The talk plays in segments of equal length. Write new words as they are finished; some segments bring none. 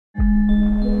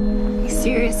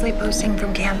seriously posting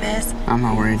from campus? I'm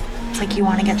not worried. It's like you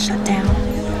want to get shut down.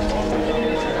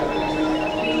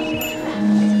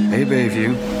 Hey,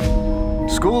 Bayview.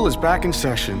 School is back in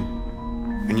session.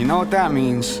 And you know what that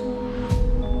means.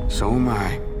 So am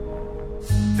I.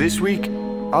 This week,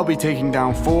 I'll be taking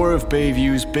down 4 of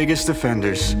Bayview's biggest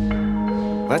offenders.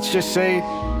 Let's just say,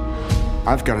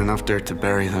 I've got enough dirt to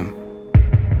bury them.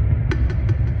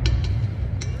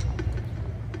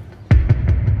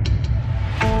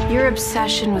 Your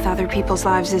obsession with other people's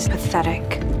lives is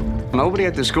pathetic. Nobody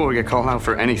at the school would get called out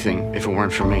for anything if it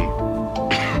weren't for me.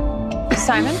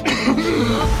 Simon?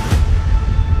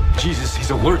 Jesus, he's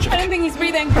allergic. I don't think he's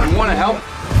breathing. You want to help?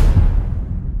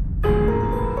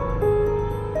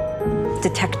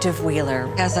 Detective Wheeler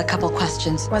has a couple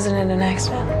questions. Wasn't it an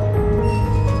accident?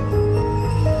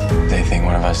 They think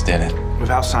one of us did it.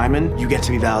 Without Simon, you get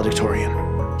to be valedictorian.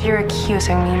 You're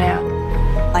accusing me now.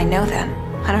 I know then.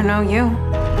 I don't know you.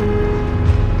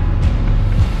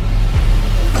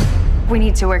 We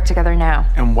need to work together now.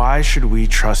 And why should we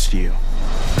trust you?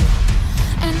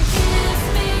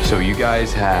 So you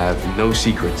guys have no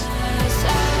secrets.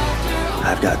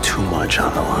 I've got too much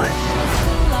on the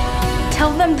line.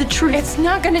 Tell them the truth. It's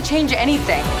not going to change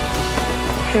anything.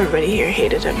 Everybody here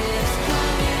hated him.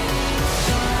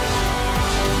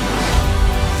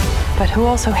 But who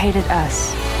also hated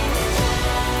us?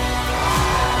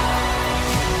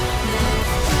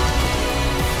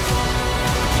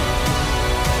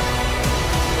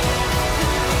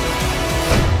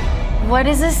 What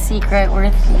is a secret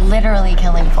worth literally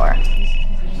killing for?